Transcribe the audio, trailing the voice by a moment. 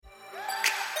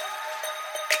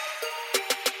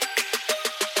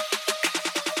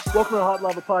Welcome to the Hot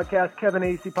Lava Podcast. Kevin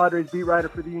Acey, Padres beat writer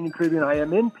for the Union Tribune. I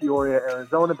am in Peoria,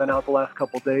 Arizona. Been out the last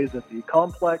couple days at the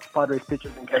complex. Padres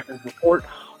pitchers and catchers report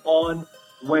on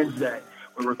Wednesday.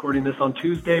 We're recording this on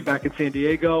Tuesday back in San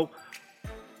Diego.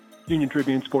 Union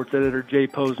Tribune sports editor Jay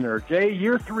Posner. Jay,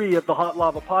 year 3 of the Hot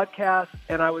Lava Podcast,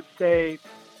 and I would say,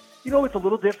 it's a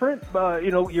little different.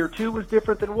 Year 2 was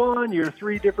different than 1. Year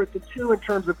 3 different than 2 in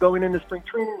terms of going into spring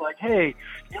training. Like, hey,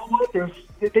 you know what?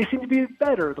 They seem to be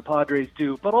better, the Padres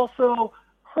do. But also,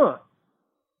 how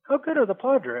good are the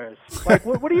Padres? Like,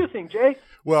 what do you think, Jay?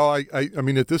 Well, I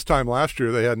mean, at this time last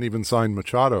year, they hadn't even signed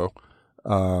Machado,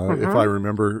 if I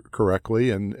remember correctly.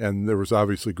 And there was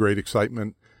obviously great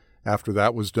excitement after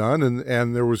that was done.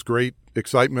 And there was great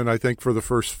excitement, I think, for the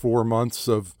first 4 months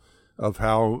of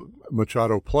how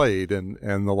Machado played, and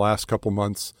the last couple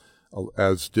months,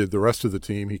 as did the rest of the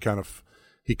team, he kind of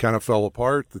fell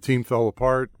apart. The team fell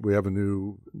apart. We have a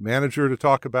new manager to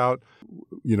talk about,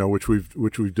 which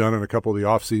we've done in a couple of the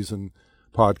off-season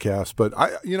podcasts. But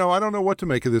I don't know what to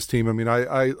make of this team. I mean,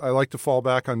 I like to fall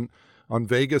back on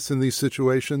Vegas in these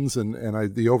situations, and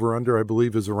the over/under, I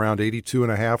believe, is around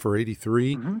 82.5 or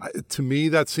 83. To me,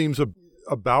 that seems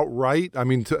about right. I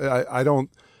mean,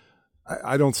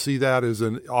 I don't see that as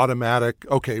an automatic,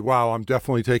 okay, wow, I'm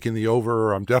definitely taking the over,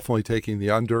 or I'm definitely taking the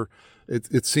under.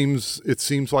 It seems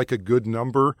like a good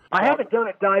number. I haven't done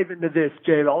a dive into this,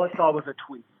 Jay. All I saw was a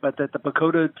tweet, but that the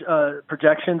PECOTA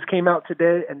projections came out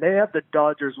today, and they have the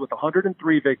Dodgers with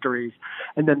 103 victories,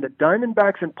 and then the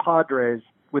Diamondbacks and Padres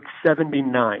with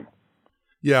 79.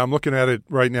 Yeah, I'm looking at it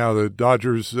right now. The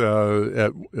Dodgers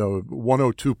at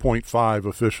 102.5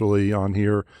 officially on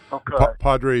here. Okay.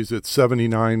 Padres at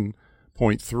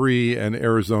 79.3, and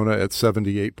Arizona at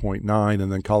 78.9,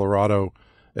 and then Colorado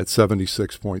at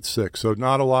 76.6. So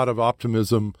not a lot of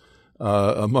optimism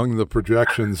among the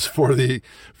projections for the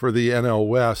NL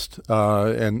West,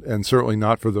 and certainly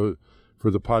not for the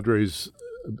Padres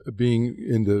being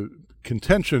into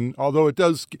contention. Although it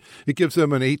gives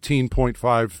them an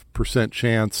 18.5%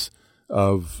 chance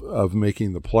of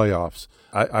making the playoffs.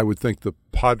 I would think the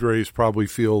Padres probably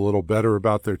feel a little better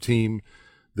about their team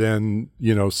than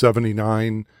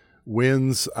 79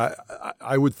 wins.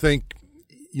 I would think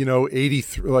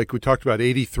 83, like we talked about,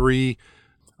 83.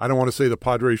 I don't want to say the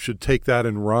Padres should take that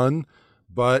and run,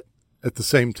 but at the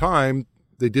same time,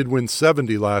 they did win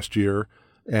 70 last year,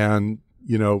 and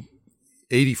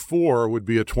 84 would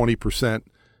be a 20%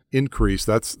 increase.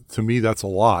 To me, that's a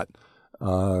lot.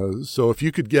 So if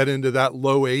you could get into that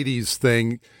low 80s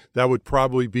thing, that would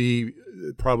probably be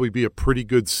a pretty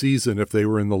good season if they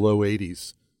were in the low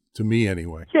 80s, to me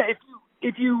anyway. Yeah,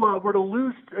 if you were to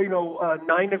lose,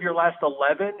 9 of your last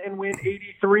 11 and win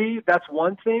 83, that's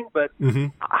one thing. But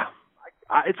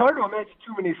it's hard to imagine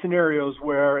too many scenarios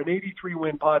where an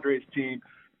 83-win Padres team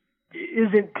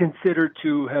isn't considered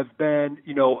to have been,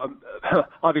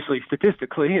 obviously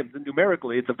statistically and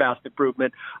numerically, it's a vast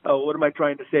improvement. What am I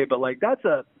trying to say? But that's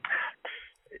in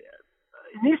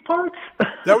these parts,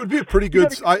 that would be a pretty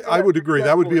good. I would agree.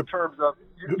 That would be in terms of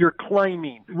you're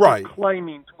climbing, right? You're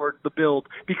climbing towards the build,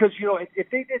 because if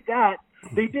they did that,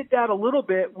 they did that a little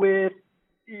bit with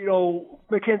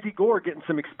Mackenzie Gore getting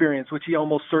some experience, which he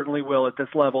almost certainly will at this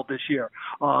level this year.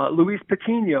 Luis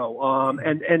Patino,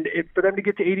 and for them to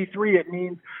get to 83, it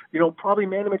means probably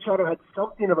Manny Machado had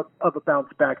something of a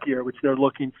bounce back year, which they're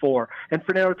looking for. And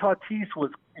Fernando Tatis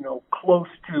was close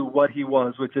to what he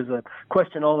was, which is a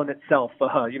question all in itself.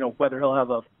 Whether he'll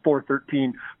have a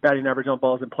 .413 batting average on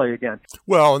balls and play again.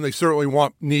 Well, and they certainly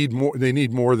need more. They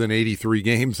need more than 83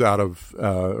 games out of,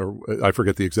 or I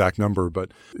forget the exact number,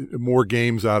 but more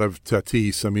games out of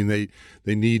Tatis. I mean, they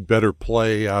need better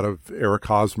play out of Eric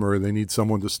Hosmer. They need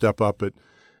someone to step up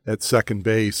at second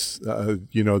base.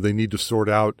 They need to sort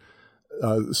out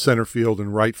center field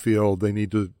and right field. They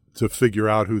need to figure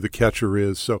out who the catcher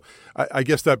is. So I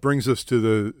guess that brings us to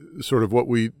the sort of what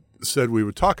we said we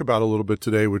would talk about a little bit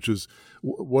today, which is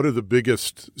what are the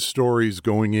biggest stories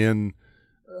going in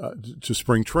to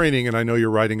spring training. And I know you're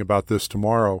writing about this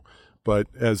tomorrow, but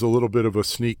as a little bit of a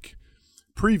sneak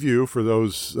preview for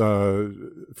those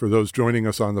joining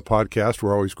us on the podcast,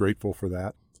 we're always grateful for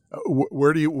that.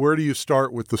 Where do you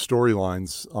start with the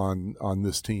storylines on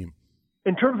this team?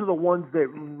 In terms of the ones that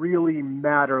really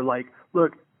matter,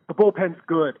 look, the bullpen's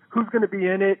good. Who's going to be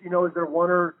in it? Is there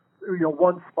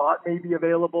one spot maybe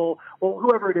available? Well,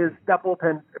 whoever it is, that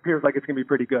bullpen appears like it's going to be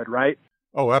pretty good, right?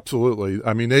 Oh, absolutely.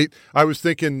 I mean, I was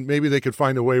thinking maybe they could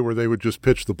find a way where they would just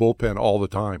pitch the bullpen all the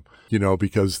time,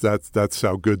 because that's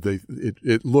how good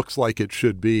it looks like it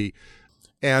should be.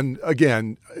 And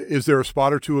again, is there a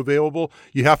spot or two available?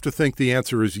 You have to think the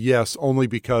answer is yes, only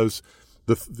because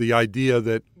the idea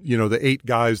that, the 8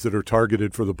 guys that are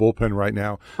targeted for the bullpen right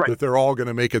now, right, that they're all going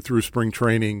to make it through spring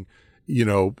training,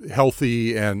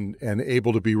 healthy and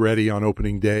able to be ready on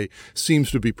opening day seems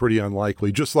to be pretty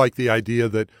unlikely. Just like the idea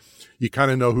that you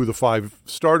kind of know who the 5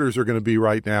 starters are going to be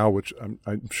right now, which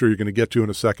I'm sure you're going to get to in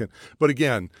a second. But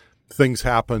again, things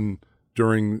happen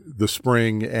during the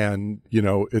spring, and,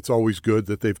 it's always good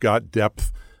that they've got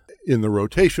depth in the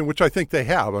rotation, which I think they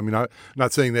have. I mean, I'm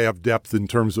not saying they have depth in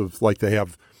terms of like they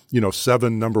have,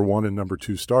 7 number 1 and number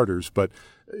 2 starters, but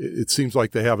it seems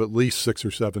like they have at least 6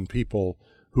 or 7 people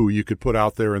who you could put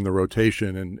out there in the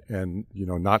rotation and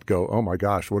not go, oh my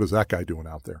gosh, what is that guy doing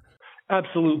out there?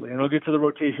 Absolutely, and I'll get to the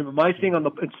rotation. But my thing and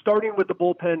starting with the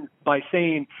bullpen by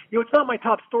saying, it's not my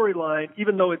top storyline,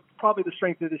 even though it's probably the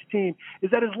strength of this team, is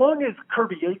that as long as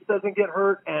Kirby Yates doesn't get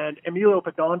hurt and Emilio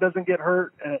Pagan doesn't get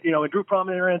hurt, and Drew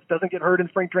Pomeranz doesn't get hurt in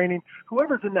spring training,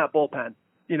 whoever's in that bullpen,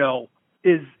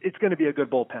 it's going to be a good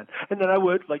bullpen. And then I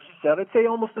would, like you said, I'd say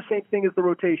almost the same thing as the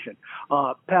rotation.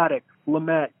 Paddock,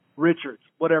 Lamet, Richards,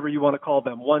 whatever you want to call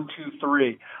them, 1, 2,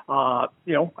 3. I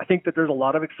think that there's a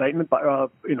lot of excitement, for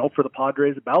the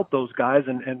Padres about those guys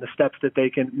and the steps that they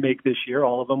can make this year.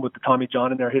 All of them with the Tommy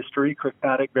John in their history. Chris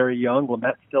Paddock, very young.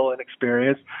 Lamet still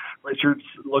inexperienced. Richards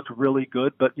looked really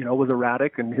good, but was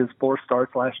erratic in his 4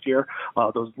 starts last year.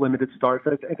 Those limited starts.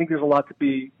 I think there's a lot to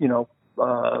be,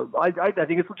 I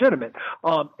think it's legitimate.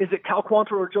 Is it Cal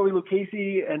Quantrill or Joey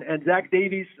Lucchesi and Zach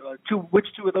Davies? Which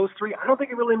 2 of those 3? I don't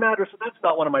think it really matters. So that's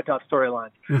not one of my top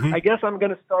storylines. Mm-hmm. I guess I'm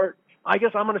going to start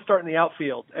in the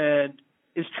outfield. And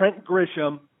is Trent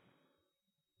Grisham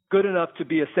good enough to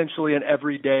be essentially an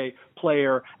everyday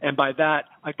player? And by that,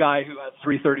 a guy who has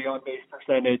 .330 on base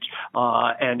percentage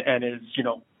and is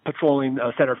patrolling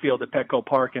center field at Petco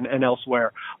Park and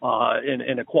elsewhere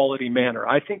in a quality manner.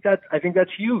 I think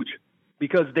that's huge.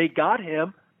 Because they got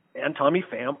him and Tommy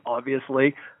Pham,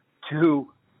 obviously,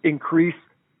 to increase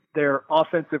their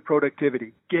offensive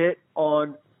productivity. Get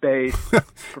on base,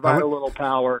 provide a little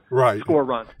power, right. Score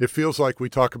runs. It feels like we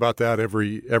talk about that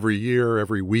every year,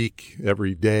 every week,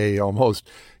 every day almost.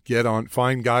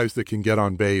 Find guys that can get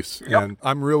on base. Yep. And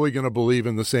I'm really going to believe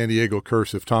in the San Diego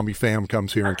curse if Tommy Pham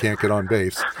comes here and can't get on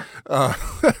base.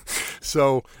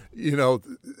 So,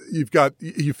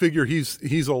 you figure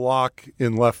he's a lock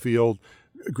in left field.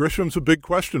 Grisham's a big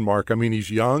question mark. I mean, he's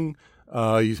young.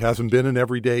 He hasn't been an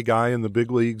everyday guy in the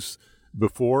big leagues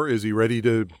before. Is he ready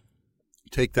to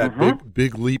take that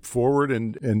big leap forward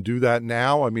and do that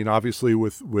now? I mean, obviously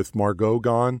with Margot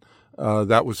gone,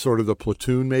 that was sort of the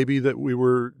platoon maybe that we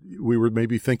were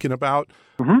maybe thinking about.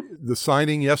 Mm-hmm. The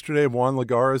signing yesterday of Juan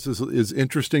Lagares is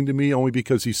interesting to me only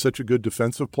because he's such a good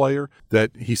defensive player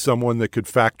that he's someone that could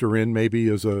factor in maybe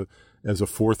as a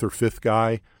 4th or 5th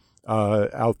guy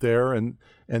out there. And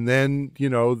then,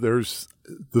 there's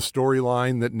the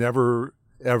storyline that never,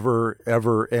 ever,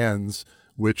 ever ends,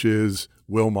 which is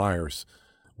Wil Myers.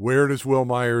 Where does Wil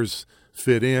Myers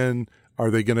fit in? Are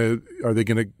they going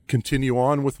to continue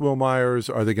on with Wil Myers?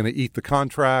 Are they going to eat the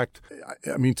contract?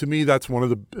 I mean, to me, that's one of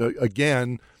the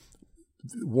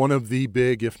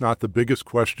big, if not the biggest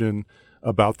question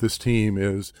about this team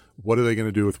is what are they going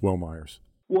to do with Wil Myers?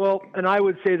 Well, and I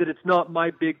would say that it's not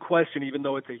my big question, even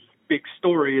though it's a big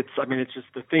story. It's just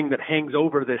the thing that hangs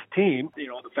over this team.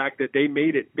 The fact that they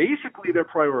made it basically their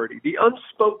priority, the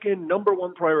unspoken number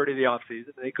 1 priority of the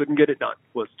offseason, and they couldn't get it done,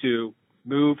 was to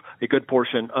move a good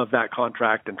portion of that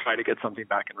contract and try to get something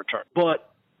back in return.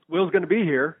 But Will's going to be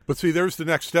here. But see, there's the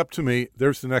next step to me.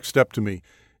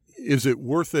 Is it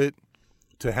worth it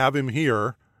to have him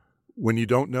here when you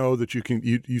don't know that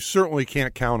you certainly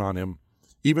can't count on him?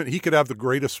 Even he could have the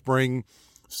greatest spring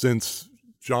since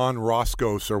John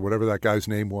Roscos or whatever that guy's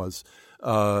name was.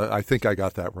 I think I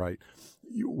got that right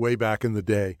way back in the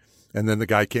day. And then the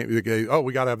guy we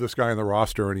got to have this guy on the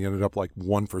roster, and he ended up like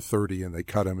 1 for 30, and they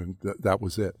cut him, and that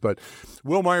was it. But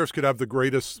Wil Myers could have the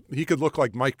greatest. He could look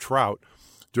like Mike Trout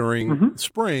during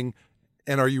spring.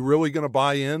 And are you really going to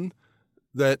buy in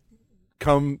that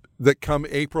come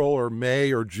April or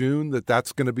May or June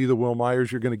that's going to be the Wil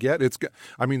Myers you're going to get?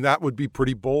 That would be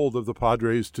pretty bold of the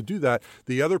Padres to do that.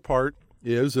 The other part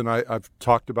is, and I've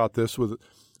talked about this with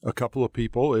a couple of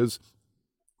people, is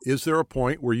there a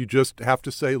point where you just have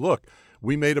to say, look,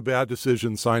 we made a bad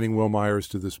decision signing Wil Myers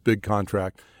to this big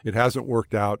contract. It hasn't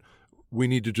worked out. We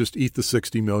need to just eat the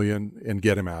 $60 million and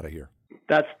get him out of here.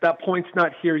 That point's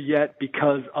not here yet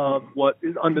because of what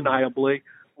is undeniably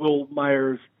Wil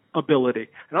Myers' ability.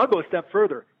 And I'll go a step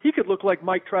further. He could look like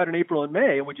Mike Trout in April and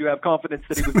May, and would you have confidence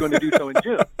that he was going to do so in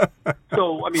June?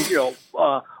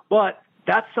 So, but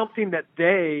that's something that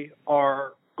they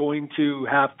are going to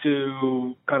have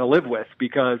to kind of live with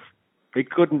because they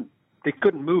couldn't They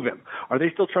couldn't move him. Are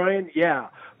they still trying? Yeah.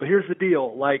 But here's the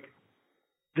deal. Like,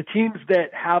 the teams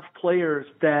that have players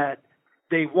that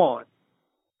they want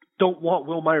don't want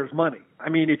Will Myers' money. I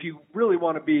mean, if you really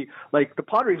want to be like, the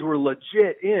Padres were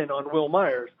legit in on Will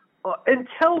Myers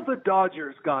until the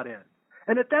Dodgers got in.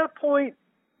 And at that point,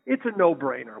 it's a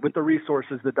no-brainer with the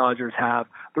resources the Dodgers have.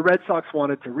 The Red Sox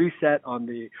wanted to reset on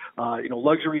the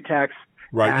luxury tax.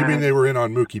 Right. You mean they were in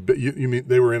on Mookie? You mean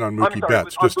they were in on Mookie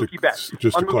Betts?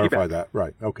 Just to clarify that.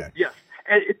 Right. Okay. Yes.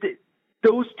 And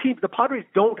those teams, the Padres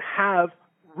don't have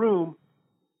room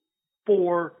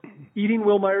for eating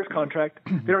Will Myers' contract.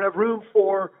 They don't have room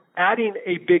for adding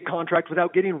a big contract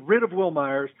without getting rid of Will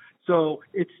Myers. So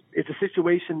it's a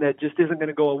situation that just isn't going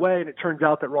to go away. And it turns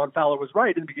out that Ron Fowler was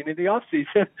right in the beginning of the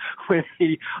offseason when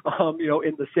he,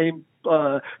 in the same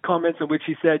comments in which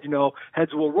he said,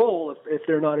 heads will roll if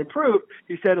they're not improved.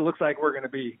 He said, it looks like we're going to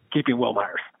be keeping Will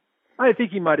Myers. I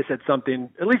think he might have said something,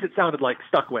 at least it sounded like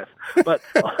stuck with. But,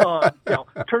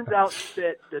 it turns out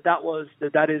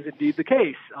that is indeed the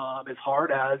case, as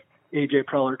hard as A.J.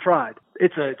 Preller tried.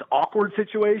 It's an awkward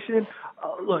situation.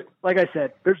 Look, like I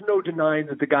said, there's no denying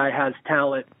that the guy has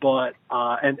talent, but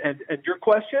and your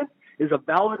question is a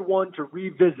valid one to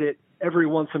revisit every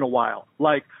once in a while.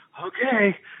 Like,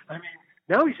 okay, I mean,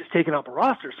 now he's just taking up a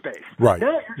roster space. Right.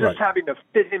 Now you're just having to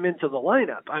fit him into the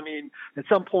lineup. I mean, at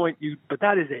some point but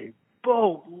that is a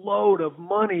boatload of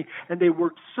money, and they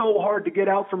worked so hard to get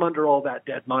out from under all that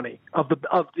dead money of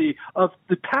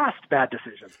the past bad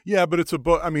decisions. Yeah, but it's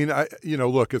I mean,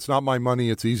 look, it's not my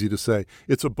money. It's easy to say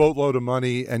it's a boatload of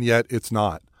money, and yet it's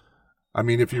not. I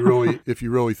mean, if you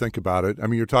really think about it, I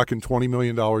mean, you're talking $20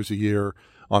 million a year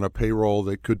on a payroll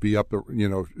that could be up,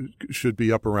 should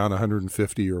be up around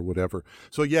 150 or whatever.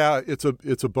 So yeah, it's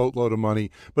a boatload of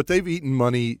money, but they've eaten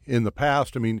money in the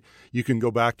past. I mean, you can go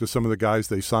back to some of the guys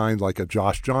they signed, like a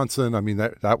Josh Johnson. I mean,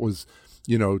 that was,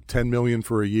 $10 million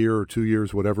for a year or 2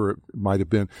 years, whatever it might have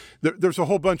been. There's a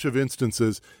whole bunch of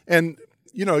instances, and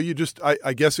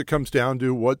I guess it comes down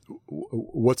to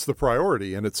what's the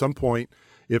priority. And at some point,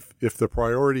 if the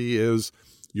priority is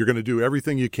you're going to do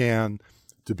everything you can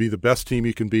to be the best team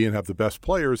you can be and have the best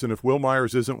players, and if Will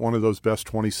Myers isn't one of those best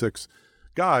 26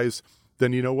 guys,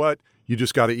 then you know what? You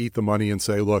just got to eat the money and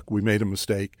say, look, we made a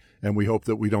mistake, and we hope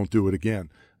that we don't do it again.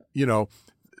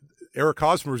 Eric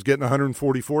Hosmer's getting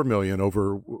 $144 million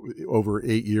over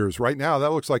 8 years. Right now,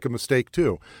 that looks like a mistake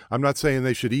too. I'm not saying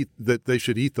they should eat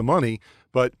the money,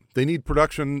 but they need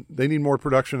production. They need more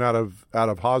production out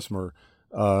of Hosmer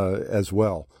as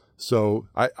well. So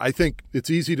I think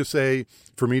it's easy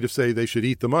for me to say they should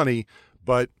eat the money,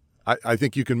 but I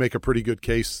think you can make a pretty good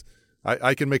case.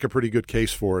 I can make a pretty good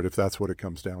case for it if that's what it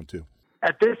comes down to.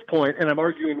 At this point, and I'm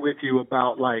arguing with you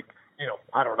about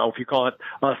I don't know if you call it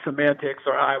semantics,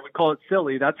 or I would call it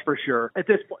silly, that's for sure. At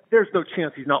this point, there's no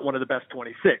chance he's not one of the best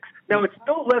 26. Now, it's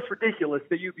no less ridiculous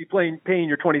that you'd be paying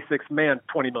your 26th man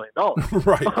 $20 million.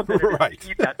 Right.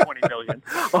 Eat that $20 million.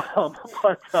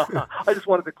 But I just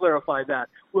wanted to clarify that.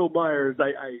 Will Myers,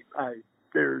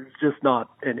 there's just not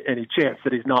any chance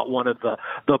that he's not one of the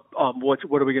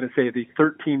what are we going to say, the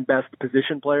 13 best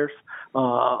position players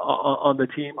on the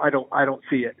team. I don't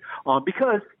see it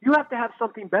because you have to have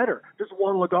something better. Does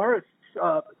Juan Lagares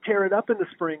tear it up in the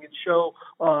spring and show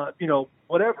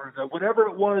whatever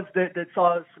it was that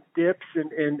saw some dips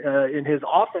in his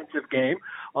offensive game,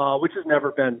 which has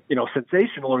never been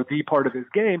sensational or the part of his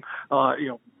game.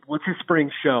 What's his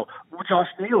spring show? Josh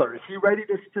Naylor, is he ready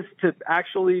to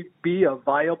actually be a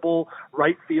viable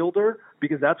right fielder?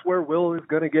 Because that's where Will is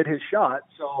going to get his shot.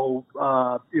 So,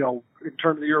 in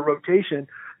terms of your rotation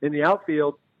in the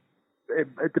outfield,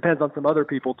 it depends on some other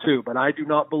people too. But I do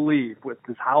not believe, with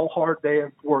how hard they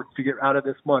have worked to get out of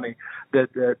this money,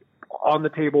 that on the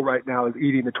table right now is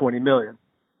eating the $20 million.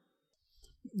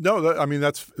 No,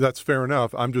 that's fair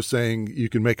enough. I'm just saying you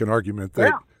can make an argument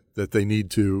that they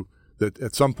need to. That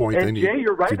at some point they need to do it. And Jay,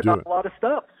 you're right about a lot of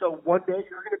stuff. So one day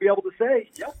you're going to be able to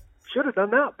say, yep, should have done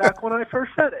that back when I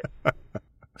first said it.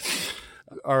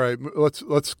 All right,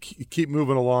 let's keep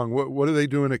moving along. What are they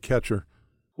doing at catcher?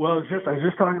 Well, I was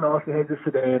just talking to Austin Hedges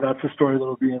today, and that's a story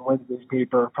that'll be in Wednesday's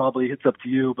paper. Probably it's up to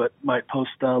you, but might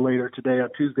post later today on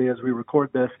Tuesday as we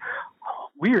record this.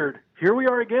 Weird. Here we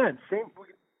are again. Same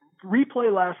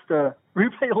replay last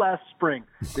spring.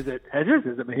 Is it Hedges?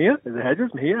 Is it Mejia? Is it Hedges?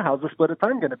 Mejia? How's the split of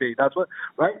time going to be? That's what,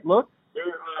 right? Look,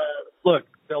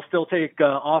 they'll still take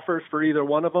offers for either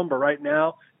one of them, but right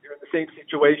now you're in the same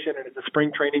situation, and it's a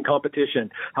spring training competition.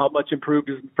 How much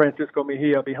improved is Francisco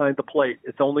Mejia behind the plate?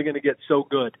 It's only going to get so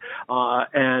good.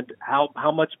 And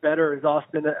how much better is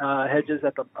Austin Hedges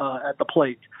at the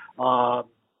plate?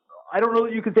 I don't know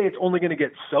that you can say it's only going to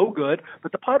get so good,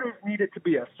 but the Padres need it to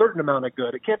be a certain amount of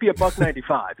good. It can't be a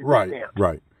 $1.95.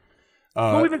 Right.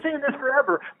 Well, we've been saying this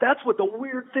forever. That's what the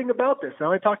weird thing about this.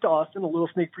 Now, I talked to Austin, a little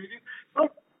sneak preview.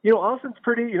 Like, Austin's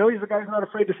pretty, he's the guy who's not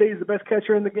afraid to say he's the best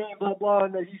catcher in the game, blah, blah,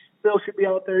 and that he still should be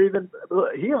out there even.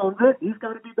 He owns it. He's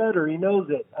got to be better. He knows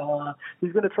it.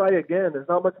 He's going to try again. There's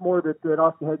not much more that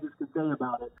Austin Hedges can say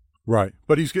about it. Right.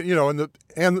 But he's, and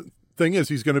the thing is,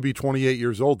 he's going to be 28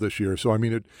 years old this year. So, I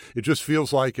mean, it just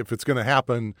feels like if it's going to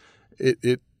happen,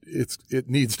 it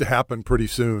needs to happen pretty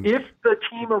soon. If the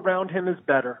team around him is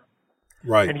better,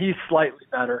 right, and he's slightly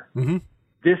better,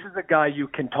 this is a guy you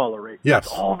can tolerate. Yes.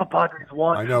 That's all the Padres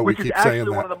want. I know, which we keep is saying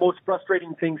actually that. one of the most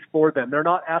frustrating things for them. They're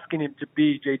not asking him to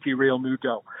be JT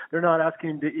Realmuto. They're not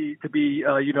asking him to be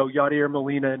Yadier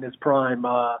Molina in his prime,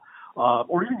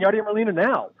 or even Yadier Molina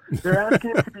now. They're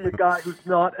asking him to be a guy who's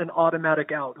not an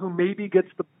automatic out, who maybe gets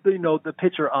the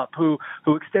pitcher up, who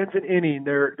extends an inning.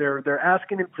 They're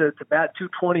asking him to bat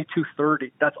 220,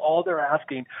 230. That's all they're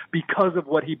asking because of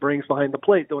what he brings behind the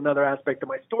plate. Though another aspect of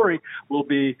my story will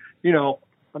be,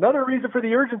 another reason for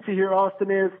the urgency here, Austin,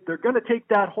 is they're going to take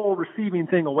that whole receiving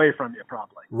thing away from you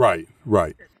probably. Right.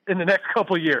 In the next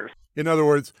couple of years. In other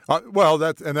words,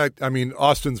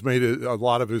 Austin's made a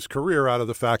lot of his career out of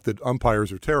the fact that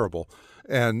umpires are terrible.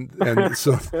 And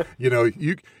so,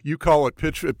 you call it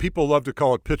pitch. People love to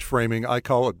call it pitch framing. I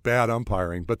call it bad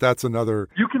umpiring, but that's another.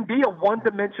 You can be a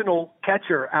one-dimensional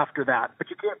catcher after that, but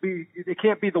it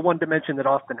can't be the one dimension that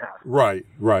Austin has. Right.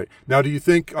 Now, do you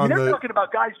think they're talking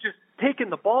about guys just taking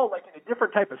the ball like in a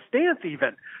different type of stance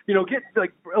even, get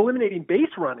like eliminating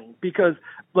base running because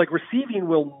like receiving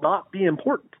will not be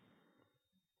important.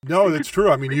 No, that's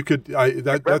true. I mean, you could.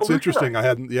 That's interesting. I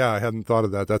hadn't thought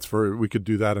of that. We could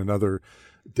do that another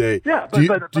day. Yeah,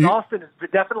 but Austin has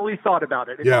definitely thought about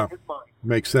it. It's on his mind.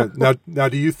 Makes sense. Now,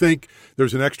 do you think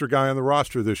there's an extra guy on the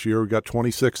roster this year? We got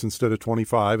 26 instead of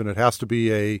 25, and it has to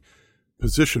be a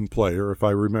position player, if I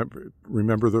remember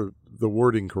the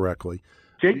wording correctly.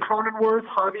 Jake Cronenworth,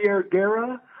 Javier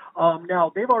Guerra.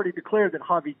 Now, they've already declared that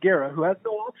Javi Guerra, who has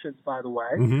no options, by the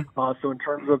way, so in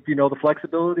terms of, the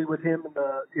flexibility with him in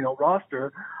the,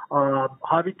 roster,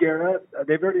 Javi Guerra,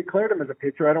 they've already declared him as a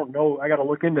pitcher. I don't know. I got to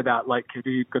look into that. Like,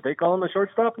 could they call him a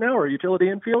shortstop now or a utility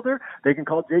infielder? They can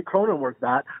call Jake Cronenworth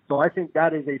that. So I think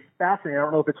that is a fascinating, I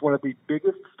don't know if it's one of the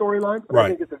biggest storylines, but I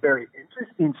think it's a very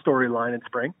interesting storyline in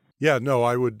spring. Yeah, no,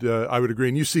 I would agree.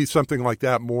 And you see something like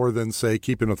that more than, say,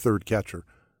 keeping a third catcher.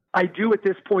 I do at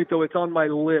this point, though. It's on my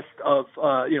list of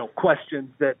questions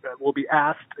that will be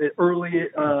asked early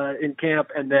in camp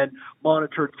and then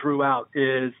monitored throughout.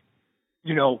 Is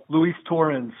Luis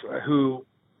Torrens, who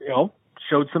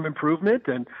showed some improvement,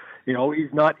 and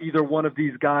he's not either one of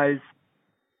these guys,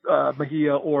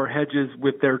 Mejia or Hedges,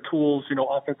 with their tools,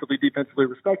 offensively, defensively,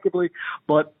 respectively.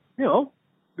 But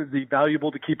is he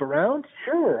valuable to keep around?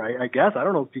 Sure, I guess. I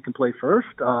don't know if he can play first.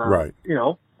 Right.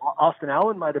 Austin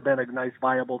Allen might have been a nice,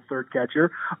 viable third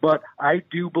catcher, but I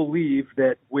do believe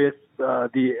that with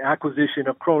the acquisition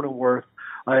of Cronenworth,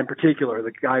 in particular,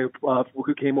 the guy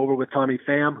who came over with Tommy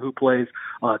Pham, who plays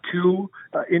two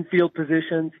infield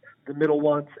positions, the middle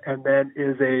ones, and then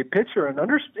is a pitcher, and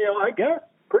I guess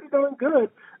pretty darn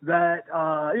good that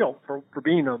for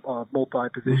being a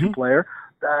multi-position player,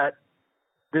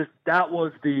 that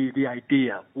was the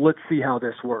idea. Let's see how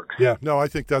this works. Yeah, no, I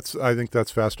think that's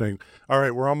fascinating. All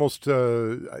right, we're almost.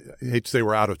 I hate to say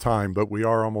we're out of time, but we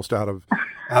are almost out of.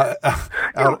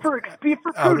 For prudence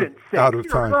sake, out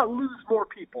of time. Not lose more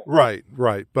people. Right.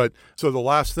 But so the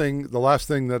last thing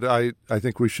that I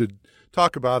think we should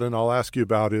talk about, and I'll ask you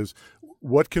about, is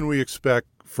what can we expect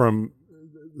from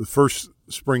the first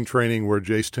spring training where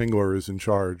Jace Tingler is in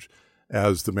charge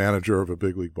as the manager of a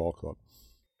big league ball club?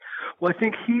 Well, I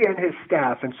think he and his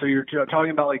staff, and so you're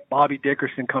talking about like Bobby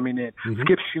Dickerson coming in,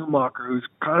 Skip Schumacher, who's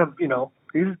kind of,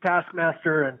 he's a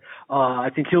taskmaster, and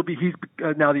I think he's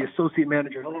now the associate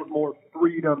manager, a little more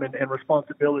freedom and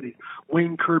responsibilities.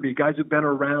 Wayne Kirby, guys who've been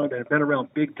around and have been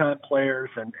around big time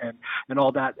players and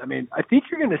all that. I mean, I think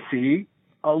you're going to see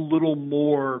a little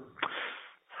more.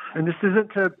 And this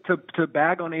isn't to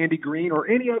bag on Andy Green or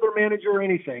any other manager or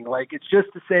anything. Like, it's just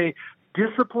to say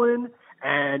discipline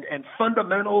and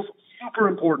fundamentals, super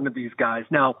important to these guys.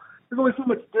 Now, there's only so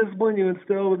much discipline you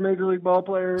instill with Major League ball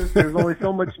players. There's only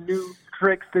so much new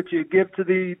tricks that you give to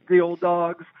the old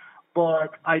dogs.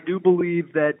 But I do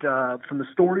believe that from the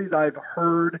stories I've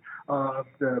heard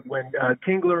when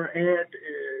Tingler and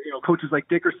coaches like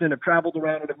Dickerson have traveled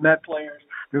around and have met players,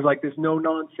 there's like this no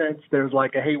nonsense. There's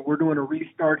like hey, we're doing a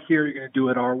restart here. You're going to do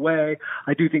it our way.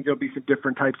 I do think there'll be some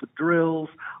different types of drills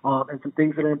and some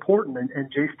things that are important.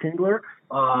 And Jace Tingler,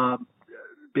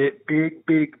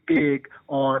 big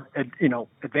on,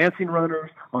 advancing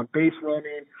runners, on base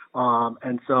running.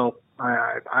 And so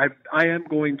I am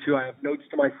going to, I have notes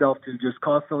to myself to just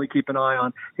constantly keep an eye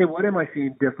on, hey, what am I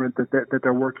seeing different that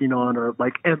they're working on, or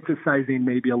like emphasizing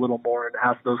maybe a little more, and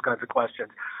ask those kinds of questions.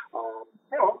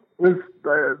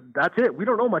 That's it. We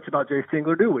don't know much about Jay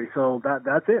Stingler, do we? So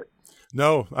that's it.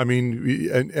 No, I mean,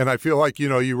 and I feel like,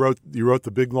 you wrote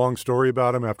the big long story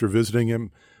about him after visiting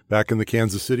him back in the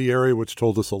Kansas City area, which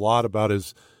told us a lot about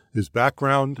his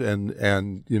background.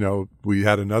 And we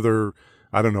had another,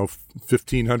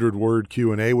 1,500 word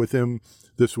Q&A with him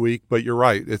this week. But you're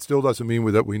right. It still doesn't mean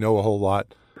that we know a whole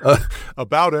lot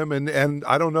about him. And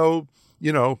I don't know,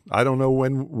 I don't know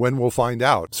when we'll find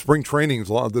out. Spring training is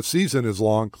long. The season is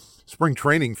long. Spring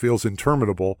training feels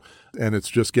interminable, and it's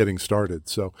just getting started.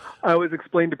 So I always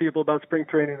explain to people about spring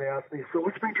training. They ask me, so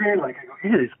what's spring training like? I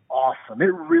go, it is awesome.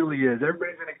 It really is.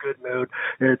 Everybody's in a good mood.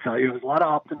 It's there's a lot of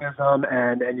optimism,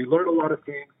 and you learn a lot of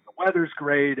things. The weather's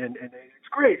great, and it's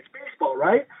great. It's baseball,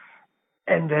 right?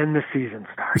 And then the season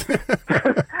starts.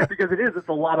 Because it is. It's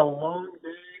a lot of long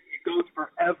days. It goes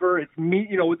forever. It's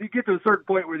you get to a certain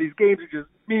point where these games are just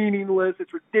meaningless.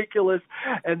 It's ridiculous.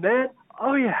 And then,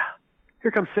 here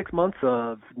comes 6 months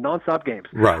of nonstop games.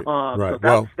 Right.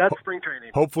 So that's spring training.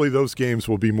 Hopefully, those games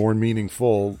will be more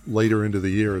meaningful later into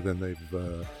the year than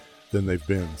they've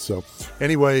been. So,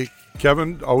 anyway,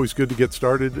 Kevin, always good to get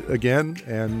started again,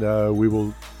 and we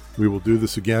will do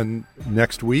this again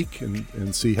next week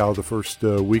and see how the first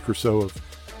week or so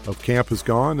of camp has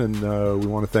gone. And we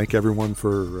want to thank everyone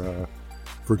for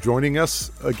joining us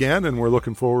again, and we're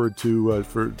looking forward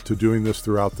to doing this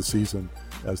throughout the season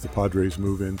as the Padres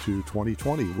move into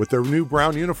 2020 with their new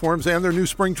brown uniforms and their new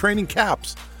spring training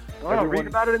caps. Read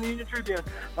about it in the Union Tribune.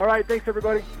 All right, thanks,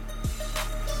 everybody.